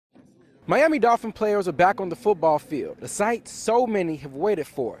Miami Dolphin players are back on the football field, the sight so many have waited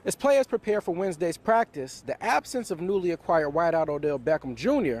for. As players prepare for Wednesday's practice, the absence of newly acquired wideout Odell Beckham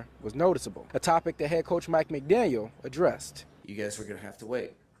Jr. was noticeable, a topic that head coach Mike McDaniel addressed. You guys were going to have to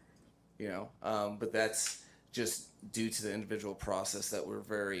wait, but that's just due to the individual process that we're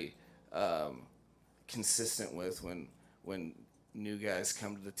very consistent with when new guys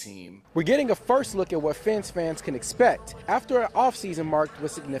come to the team. We're getting a first look at what fans can expect after an offseason marked with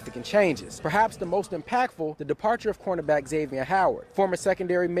significant changes. Perhaps the most impactful, the departure of cornerback Xavier Howard. Former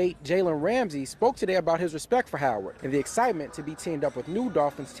secondary mate Jalen Ramsey spoke today about his respect for Howard and the excitement to be teamed up with new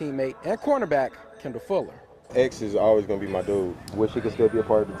Dolphins teammate and cornerback Kendall Fuller. X is always going to be my dude. Wish he could still be a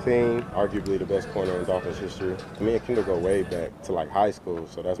part of the team. Arguably the best corner in Dolphins history. Me and Kendall go way back to like high school,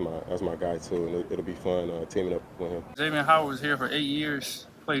 so that's my guy too, and it'll be fun teaming up with him. Xavier Howard was here for 8 years.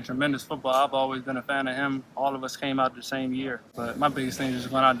 Played tremendous football. I've always been a fan of him. All of us came out the same year. But my biggest thing is just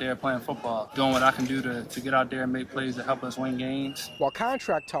going out there playing football, doing what I can do to get out there and make plays to help us win games. While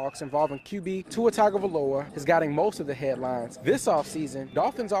contract talks involving QB Tua Tagovailoa is getting most of the headlines, this offseason,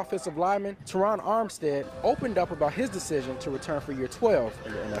 Dolphins offensive lineman Teron Armstead opened up about his decision to return for year 12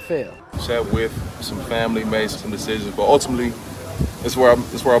 in the NFL. Sat with some family, made some decisions, but ultimately, it's where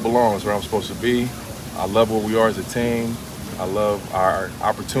I belong. It's where I'm supposed to be. I love where we are as a team. I love our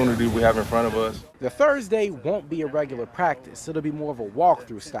opportunity we have in front of us. The Thursday won't be a regular practice. It'll be more of a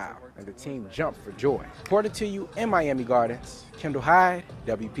walkthrough style, and the team jumped for joy. Reported to you in Miami Gardens, Kendall Hyde,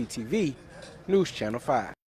 WPTV, News Channel 5.